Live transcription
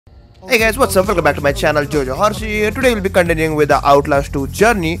Hey guys, what's up? Welcome back to my channel Jojo Horsey. Today we'll be continuing with the Outlast 2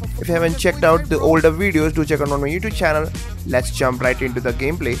 journey. If you haven't checked out the older videos, do check out on my YouTube channel. Let's jump right into the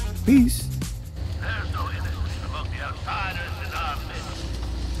gameplay. Peace. There's no innocence among the outsiders in our midst.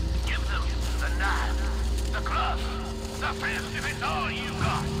 Give them the knife, the club, the fist if it's all you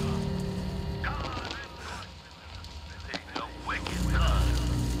got. God, ain't no wicked God.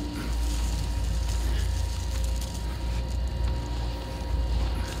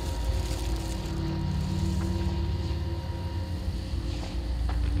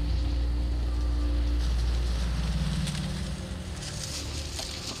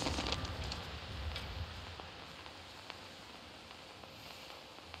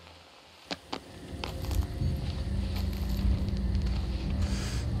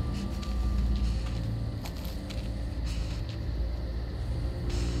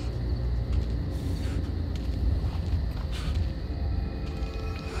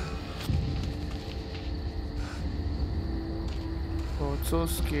 Oh, it's so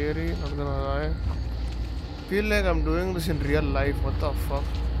scary, not gonna lie. Feel like I'm doing this in real life. What the fuck?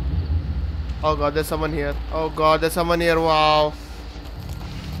 Oh god, there's someone here. Oh god, there's someone here. Wow.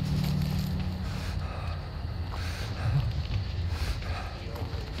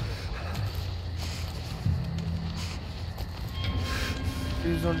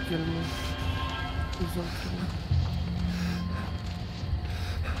 Please don't kill me. Please don't kill me.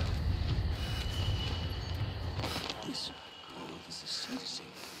 This world is a citizen,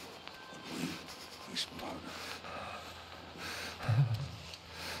 and we are smarter.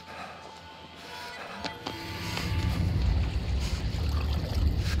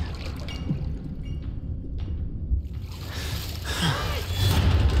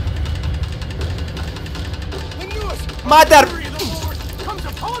 Mother! Comes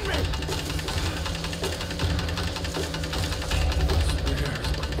upon me!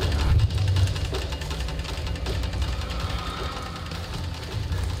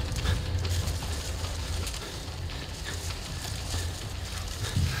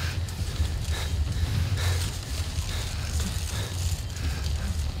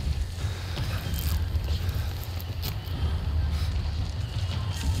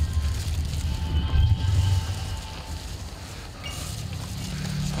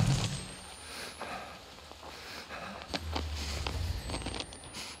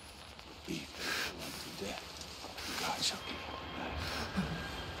 Be faithful unto death. God shall give you life.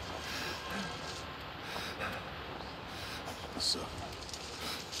 So,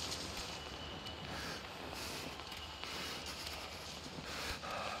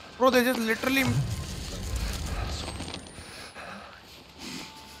 Bro, they just literally. we're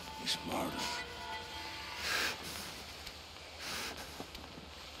smarter.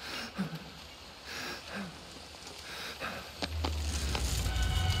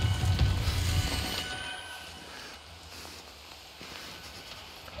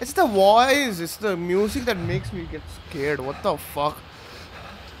 It's the voice, it's the music that makes me get scared. What the fuck?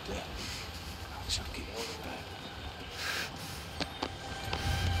 Death. God shall give you life.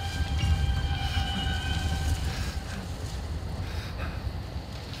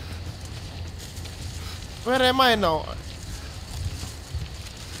 Where am I now?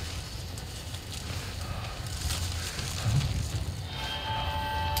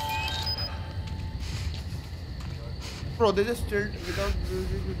 Bro, they just tilt without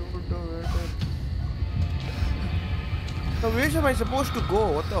music, you don't know where to. Now, where am I supposed to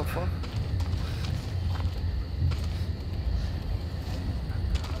go? What the fuck?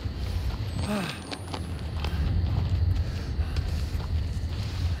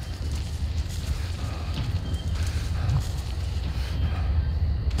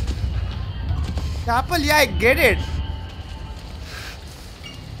 Apple, yeah, I get it.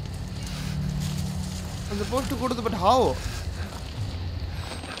 I'm supposed to go to the, but how?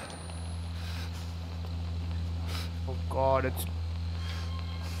 Oh god, it's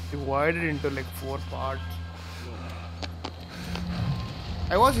divided into like 4 parts.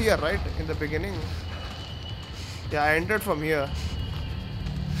 I was here, right? In the beginning. Yeah, I entered from here.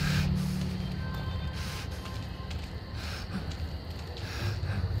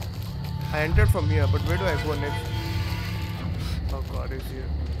 I entered from here, but where do I go next? Oh god, it's here.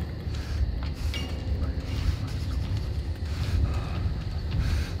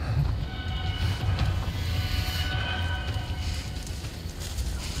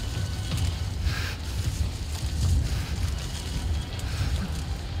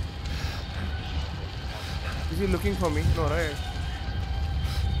 Is he looking for me? No, right?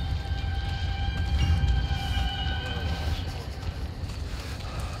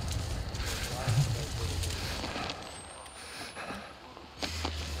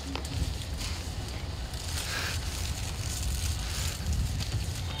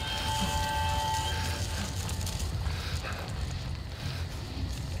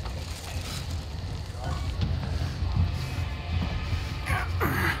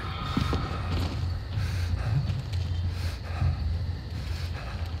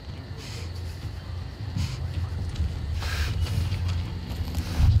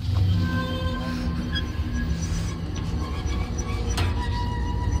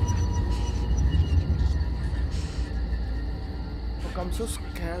 I'm so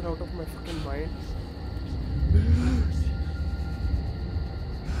scared out of my fucking mind.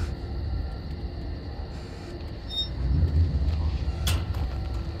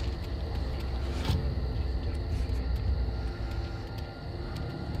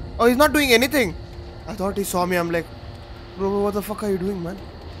 Oh, he's not doing anything. I thought he saw me. I'm like, bro, what the fuck are you doing, man?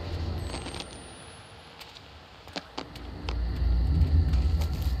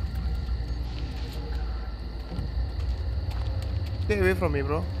 Stay away from me,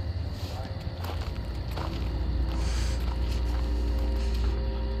 bro.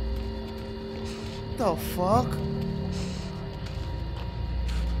 What the fuck?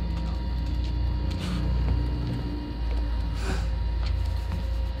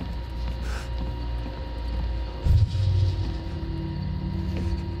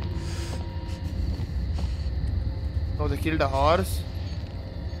 Oh, they killed a horse.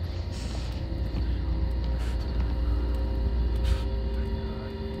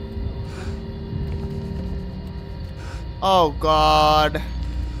 Oh god.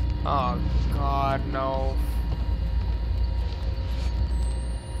 Oh god, no.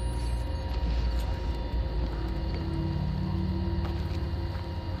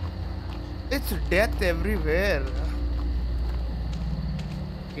 It's death everywhere.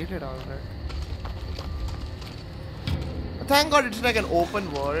 Hate it alright. Thank god it's like an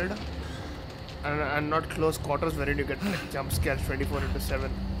open world and not close quarters wherein you get like jump scares 24/7.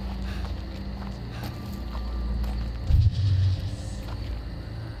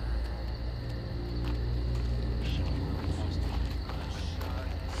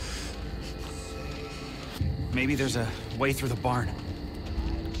 Maybe there's a way through the barn.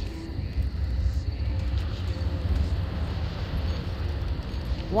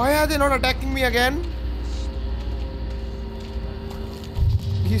 Why are they not attacking me again?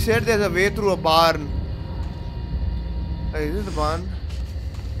 He said there's a way through a barn. Hey, is this the barn?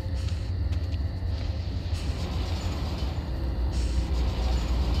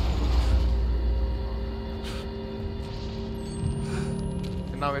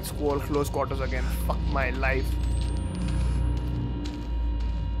 And now it's close quarters again. Fuck my life.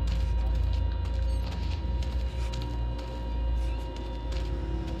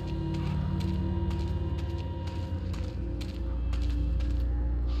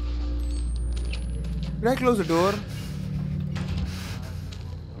 Did I close the door?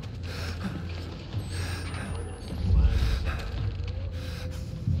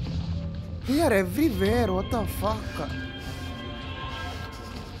 They are everywhere. What the fuck?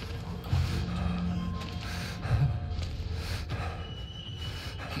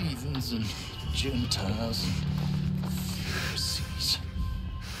 Heathens and Gentiles and Pharisees.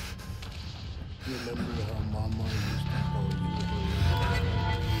 You remember how Mama used to call you her?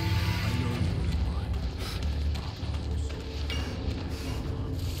 I know you was mine.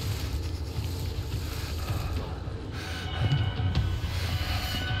 Mama was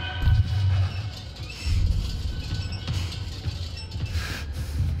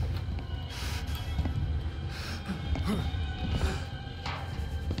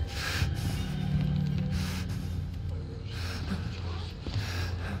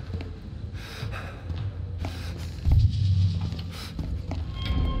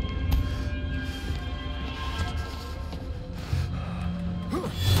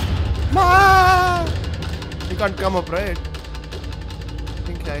Ma! You can't come up, right?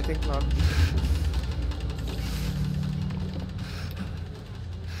 I think not.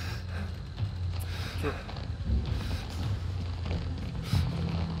 True.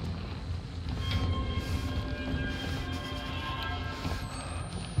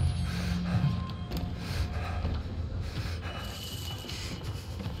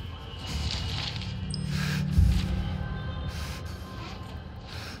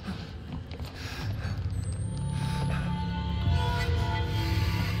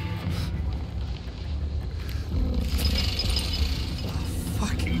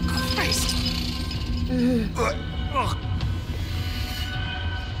 Fucking Christ!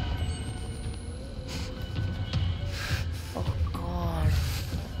 Oh god.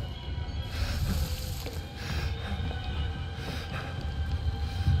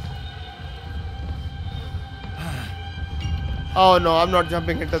 Oh no, I'm not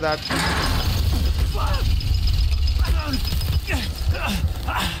jumping into that.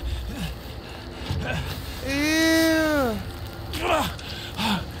 Ew.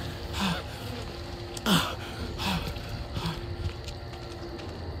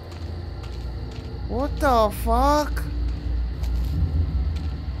 What the fuck?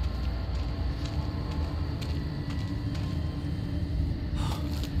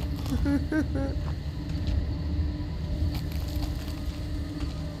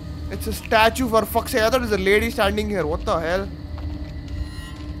 It's a statue for fuck's sake. I thought it was a lady standing here. What the hell?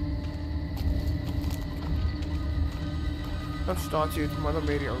 Not statue, it's Mother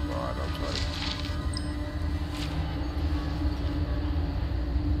Mary. Oh god, I'm sorry.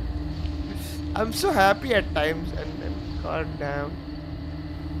 I'm so happy at times and god damn.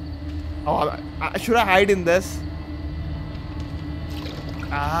 Oh, should I hide in this?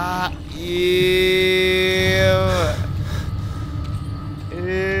 Ah, ew.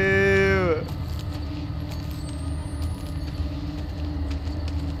 Ew.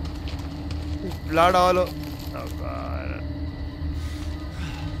 There's blood all over. Oh god.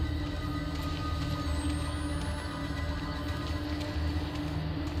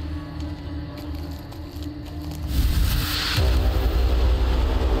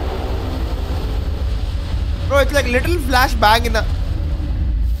 Bro, it's like little flashbang in the.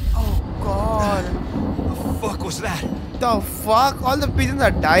 Oh god. What the fuck was that? The fuck? All the pigeons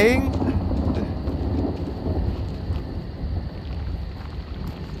are dying?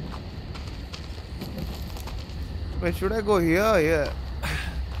 Wait, should I go here? Here.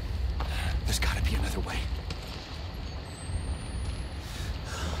 There's gotta be another way.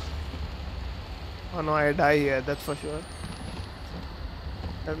 Oh no, I die here, that's for sure.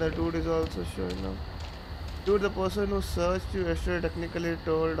 And the dude is also showing up. Dude, the person who searched you yesterday technically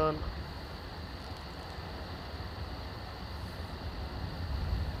told on.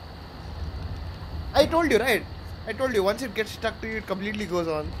 I told you, right? I told you, once it gets stuck to you, it completely goes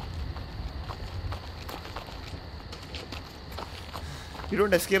on. You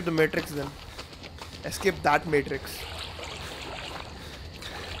don't escape the matrix then. Escape that matrix.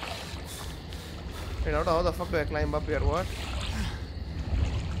 Wait, I don't know how the fuck do I climb up here? What?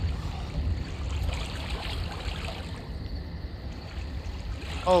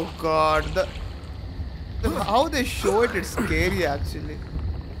 Oh god, how they show it, it's scary actually.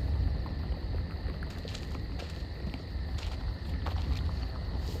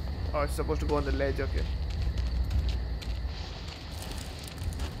 Oh, it's supposed to go on the ledge, okay.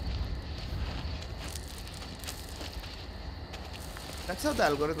 That's how the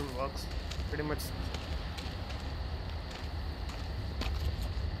algorithm works, pretty much.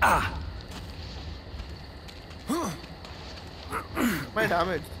 Ah! My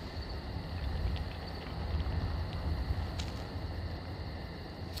damage.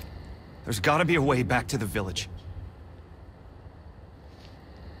 There's gotta be a way back to the village.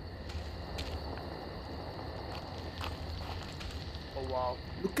 Oh wow.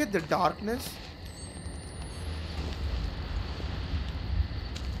 Look at the darkness.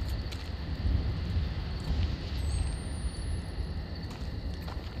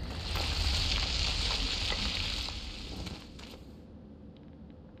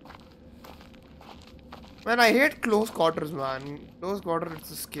 Man, I hate close quarters, man. Close quarters, it's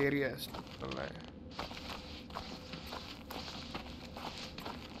the scariest. Don't lie.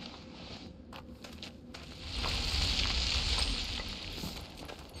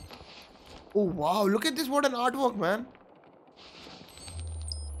 Oh wow, look at this, what an artwork, man.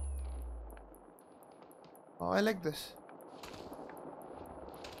 Oh, I like this.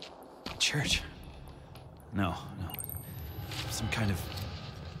 Church? No. Some kind of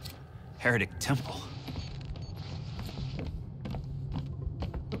heretic temple.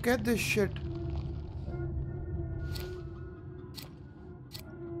 Look at this shit.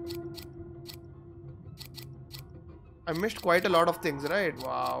 I missed quite a lot of things, right?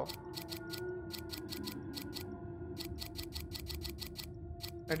 Wow.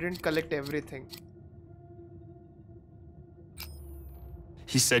 I didn't collect everything.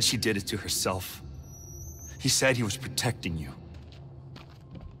 He said she did it to herself. He said he was protecting you.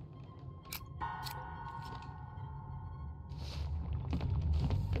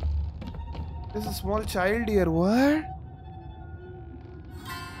 There's a small child here, what?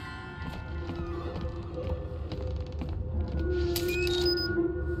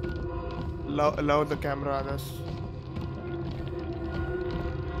 Allow the camera on us.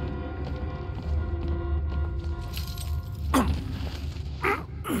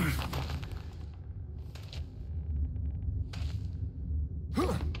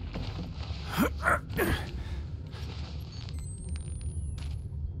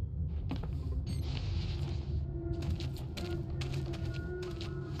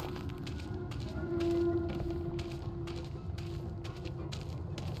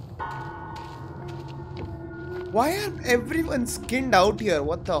 Why are everyone skinned out here?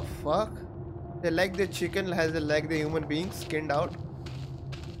 What the fuck? They like the chicken as they like the human beings skinned out.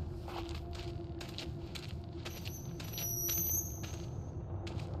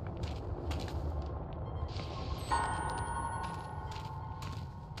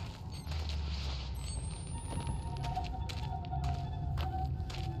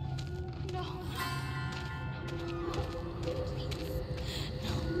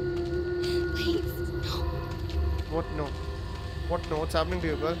 What? No. What? No. What's happening to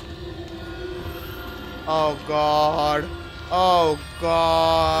you, girl? Oh God. Oh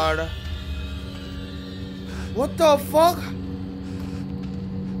God. What the fuck?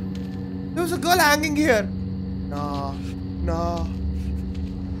 There was a girl hanging here. Nah. Nah.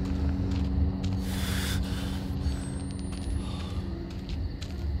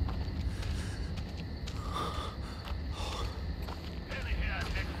 Any here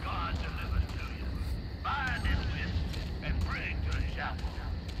that God delivers to you, bind it with and bring to the chapel.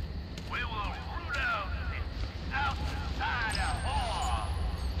 We will root out the outsider whore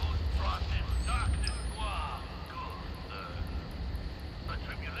who's brought this darkness to our good earth. The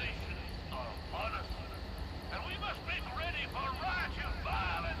tribulations are upon us, and we must make ready for righteous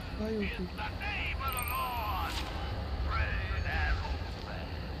violence in the name of the Lord. Pray and obey.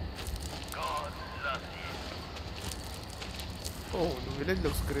 God loves you. Oh, the village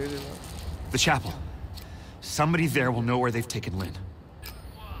looks crazy now. The chapel. Somebody there will know where they've taken Lynn.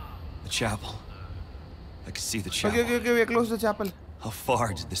 The chapel. I can see the chapel. Okay, we're close to the chapel. How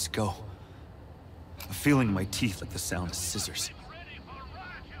far did this go? A feeling in my teeth like the sound of scissors. Ready for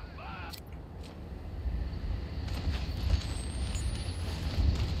righteous violence.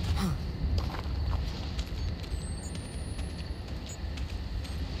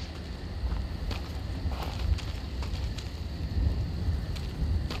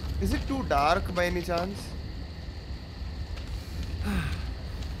 Is it too dark by any chance?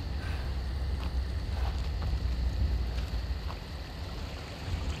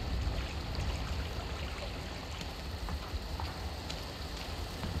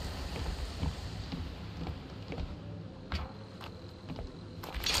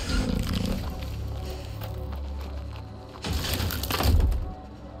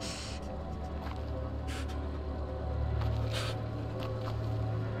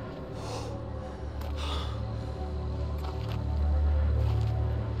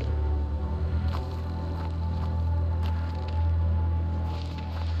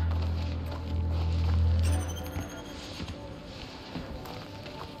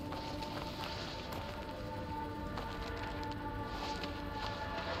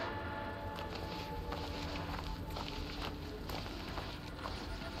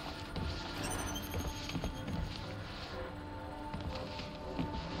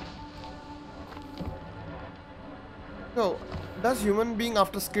 So, does human being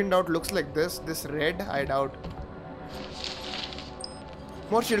after skinned out looks like this? This red? I doubt.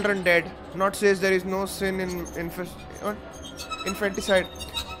 More children dead. Not says there is no sin in infanticide.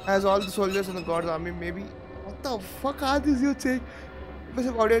 As all the soldiers in the God's army, maybe. What the fuck are these you saying?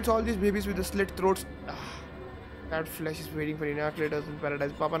 Immersive audience, all these babies with the slit throats. That flesh is waiting for inoculators in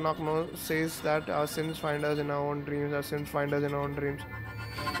paradise. Papa Knock No says that our sins find us in our own dreams. Our sins find us in our own dreams.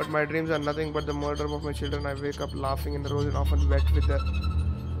 But my dreams are nothing but the murder of my children. I wake up laughing in the rose and often wet with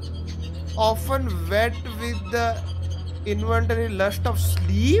the involuntary lust of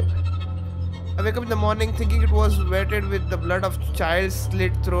sleep. I wake up in the morning thinking it was wetted with the blood of child's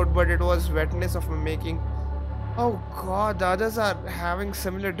slit throat, but it was wetness of my making. Oh God, the others are having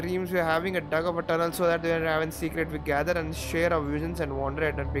similar dreams. We are having a dug of a tunnel so that they are having secret. We gather and share our visions and wander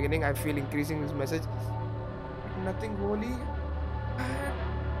at the beginning. I feel increasing this message. Nothing holy.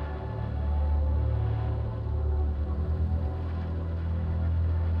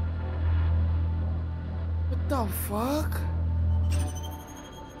 What the fuck?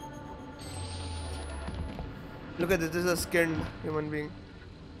 Look at this. This is a skinned human being.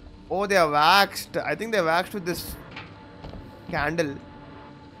 Oh, they are waxed. I think they're waxed with this candle.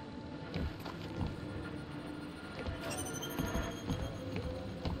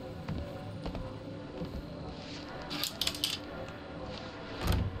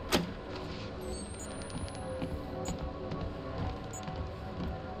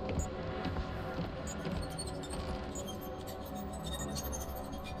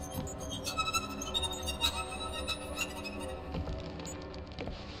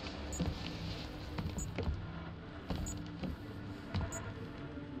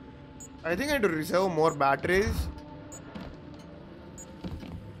 I think I had to reserve more batteries.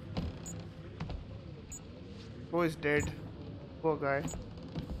 Who is dead? Poor guy.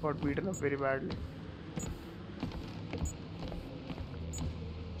 Got beaten up very badly.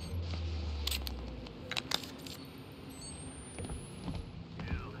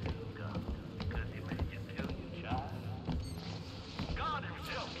 God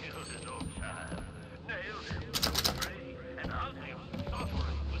himself killed his own child, nailed him to a tree, and hung him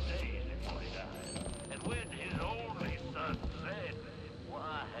suffering for days before he died. And when his only son said,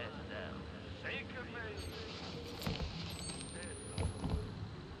 "Why hast thou forsaken me?"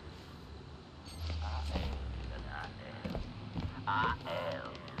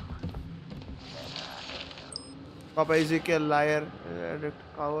 Papa Ezekiel, liar, addict,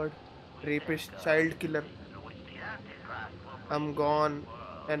 coward, rapist, child killer. I'm gone,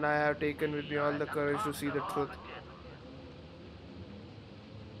 and I have taken with me all the courage to see the truth.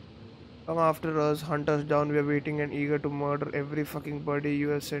 Come after us, hunt us down. We are waiting and eager to murder every fucking body you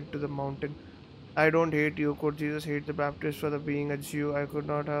have sent to the mountain. I don't hate you. Could Jesus hate the Baptist for the being a Jew? I could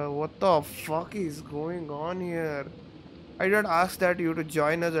not have. What the fuck is going on here? I did not ask that you to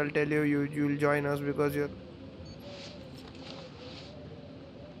join us. I'll tell you, you'll join us because you're.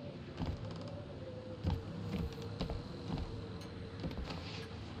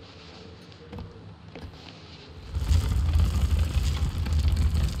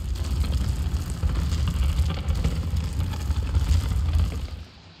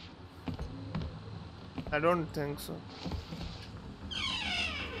 I don't think so.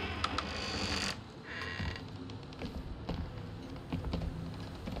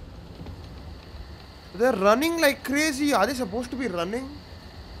 They're running like crazy. Are they supposed to be running?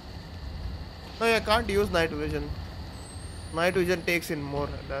 No, I can't use night vision. Night vision takes in more.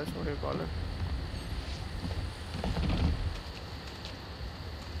 That's what you call it.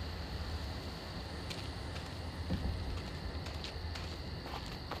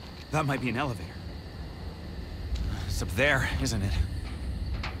 That might be an elevator. It's up there, isn't it?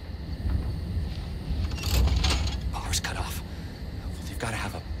 Power's cut off. They've got to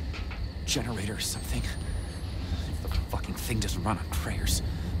have a generator or something. If the fucking thing doesn't run on prayers.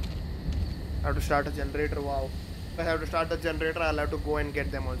 I have to start a generator. Wow. If I have to start a generator, I'll have to go and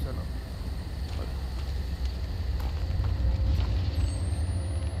get them also now.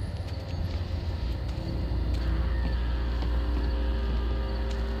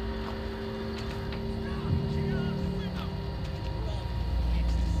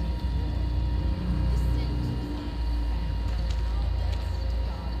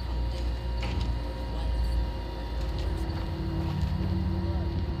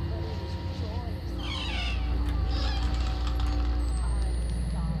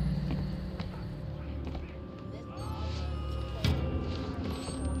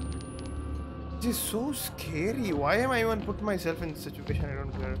 This is so scary. Why am I even put myself in this situation? I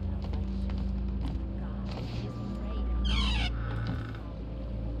don't care.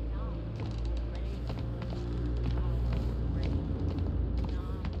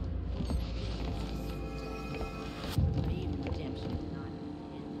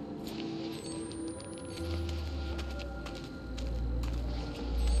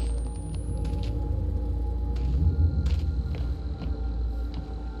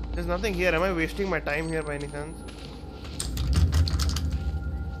 There's nothing here. Am I wasting my time here by any chance?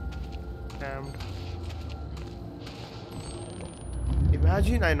 Damn.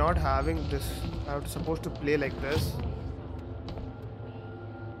 Imagine I not having this. I was supposed to play like this.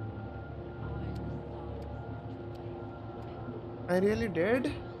 I really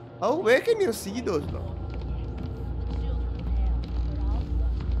did? Oh, where can you see those now?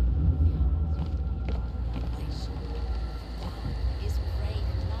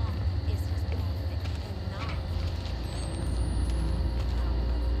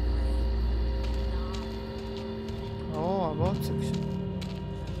 Section.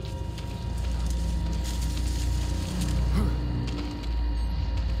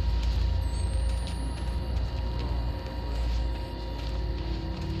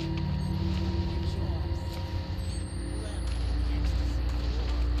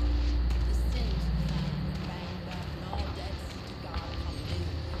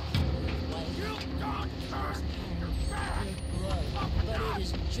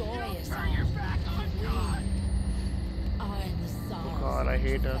 God, I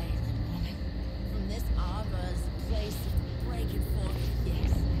hate her. From this arbor is a place of breaking forth,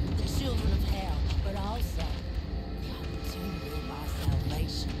 yes, the children of hell, but also the opportunity of our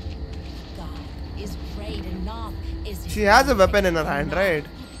salvation. God is great enough. She has a weapon in her hand, right?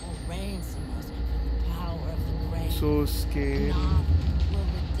 Ransom us from the power of the grave. So scary. God will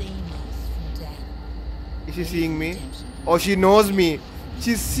redeem us from death. Is she seeing me? Oh, she knows me.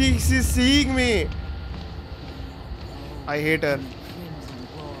 She's seeing me. I hate her.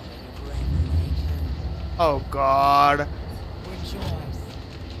 Oh God.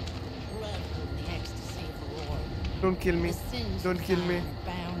 Don't kill me. Don't kill me.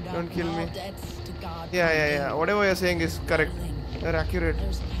 Don't kill me. Yeah. Whatever you're saying is correct. You're accurate.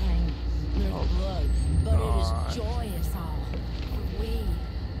 Oh God.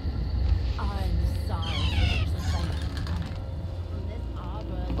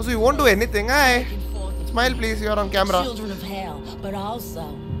 Oh, so you won't do anything, eh? Smile please, you're on camera. Children of hell, but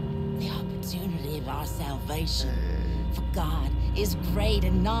also the opportunity of our salvation. For God is great,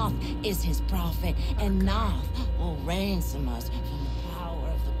 and Noth is his prophet, and Noth will ransom us from the power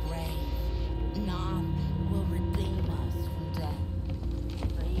of the grave. Noth will redeem us from death.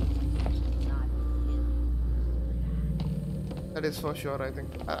 For even shall not be hidden. That is for sure, I think.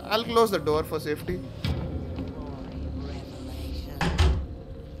 I'll close the door for safety. Glory of revelation.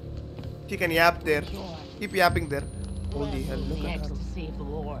 She can yap there. Joy. Keep yapping there. Holy hell, Revel in look the at her. ecstasy of the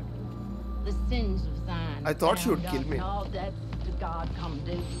Lord. The sins of thine. I thought she would bound kill up, me. and all debts to God come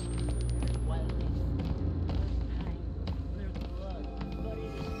due. Dwelling, there's pain, there's blood, but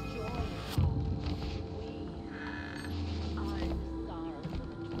it is joy in all. We are in the sorrows of the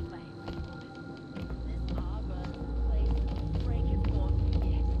true flame. This arbor is a place of breaking forth,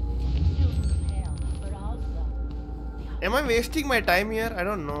 yes, children of hell, but also Am I wasting my time here? I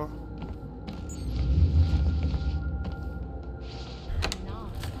don't know.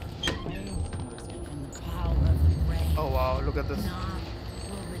 not ransom us from the power of the grave. Oh wow, look at this. Not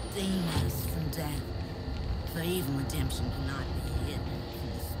will redeem us from death, for even redemption cannot be hidden from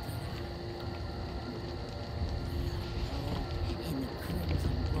the Spirit. We are in the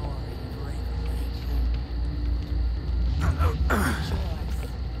crimson glory of revelation. Rejoice,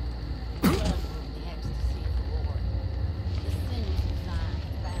 revel in the ecstasy of the Lord. The sins of thine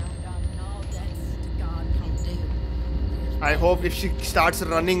bound up, and all debts to God come due. I hope if she starts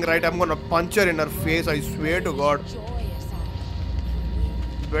running right, I'm gonna punch her in her face. I swear to God. Joyous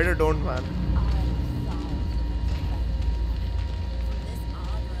are Better don't, man.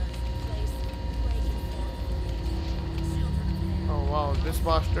 Oh wow, this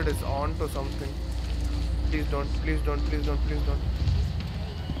bastard is on to something. Please don't, please don't, please don't, please don't.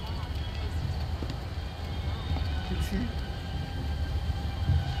 See?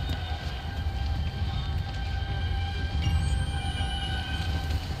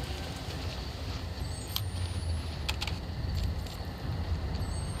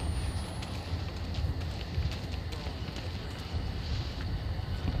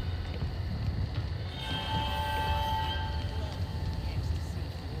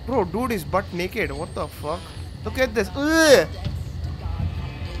 Bro, dude is butt naked. What the fuck? Look at this. Ugh!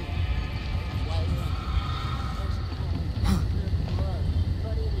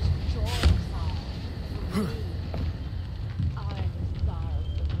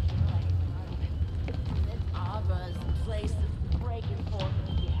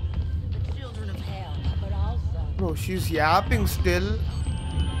 Bro, she's yapping still.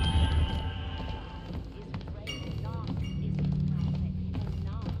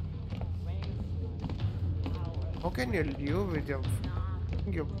 How can you live with your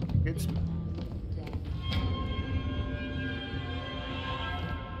kids?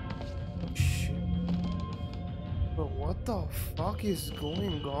 Shit. Bro, what the fuck is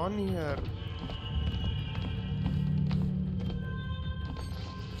going on here?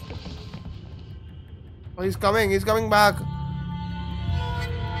 Oh, he's coming back.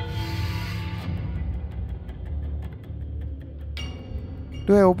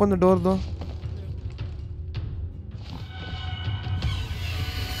 Do I open the door though?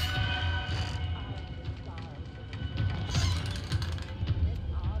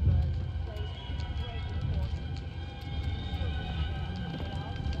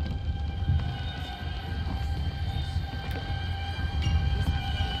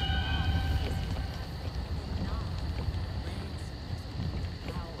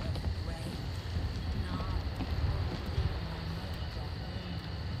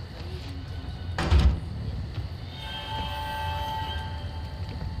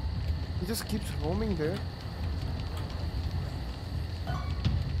 He just keeps roaming there.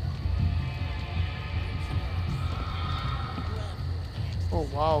 Oh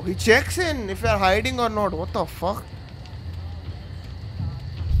wow, he checks in if you are hiding or not. What the fuck?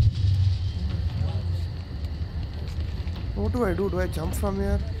 What do I do? Do I jump from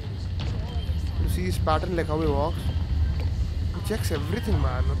here? You see his pattern, like how he walks? He checks everything,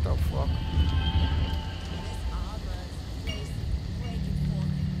 man. What the fuck?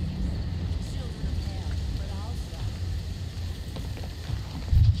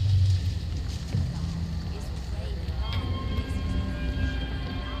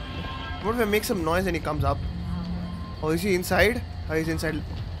 What if I make some noise and he comes up? Oh, is he inside? Oh, he's inside.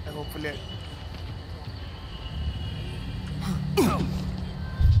 Hopefully.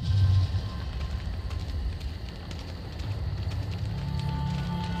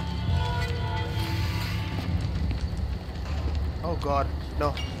 Oh god.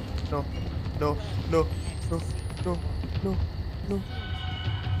 No. No. No. No. No. No. No. No.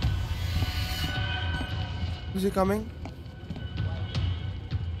 Is he coming?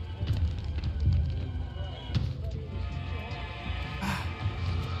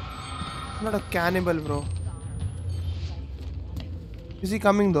 Not a cannibal, bro. Is he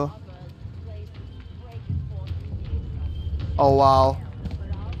coming though? Oh wow.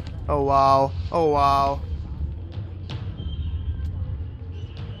 Oh wow. Oh wow.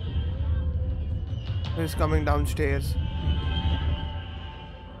 He's coming downstairs.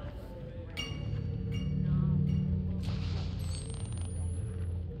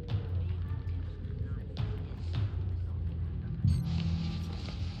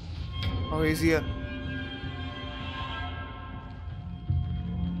 Oh, he's here.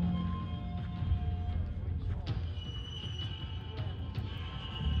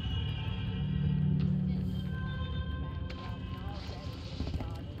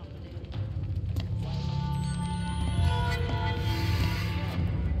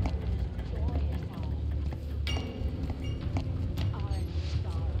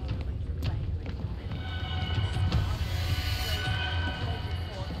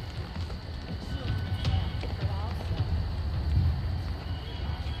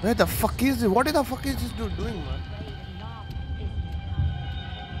 Where the fuck is this? What the fuck is this dude doing, man?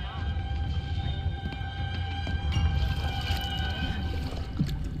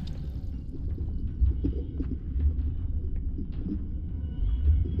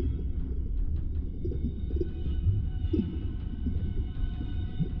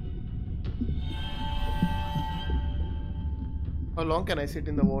 How long can I sit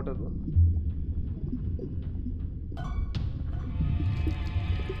in the water, bro?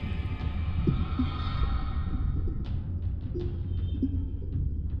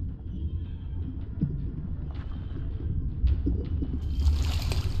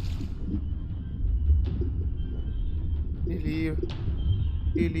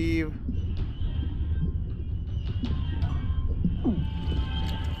 Leave.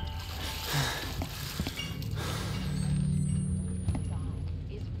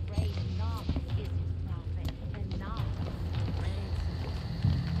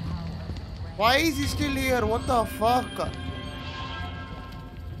 Why is he still here? What the fuck?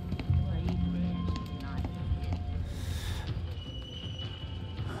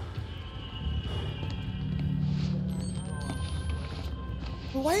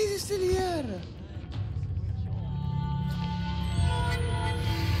 Why is he still here?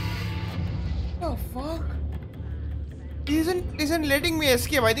 What the fuck? He isn't letting me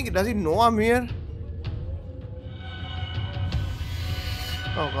escape. I think, does he know I'm here?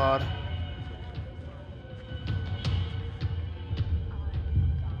 Oh god.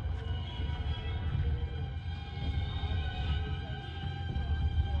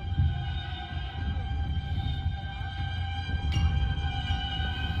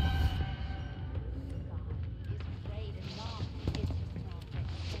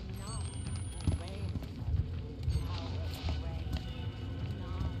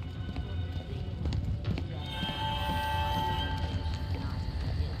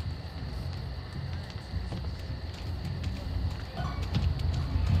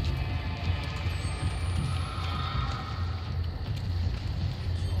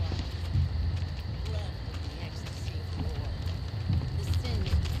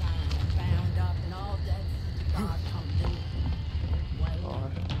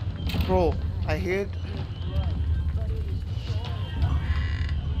 Bro, I hate.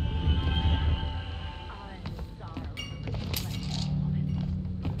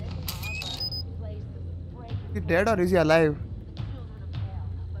 Is he dead or is he alive?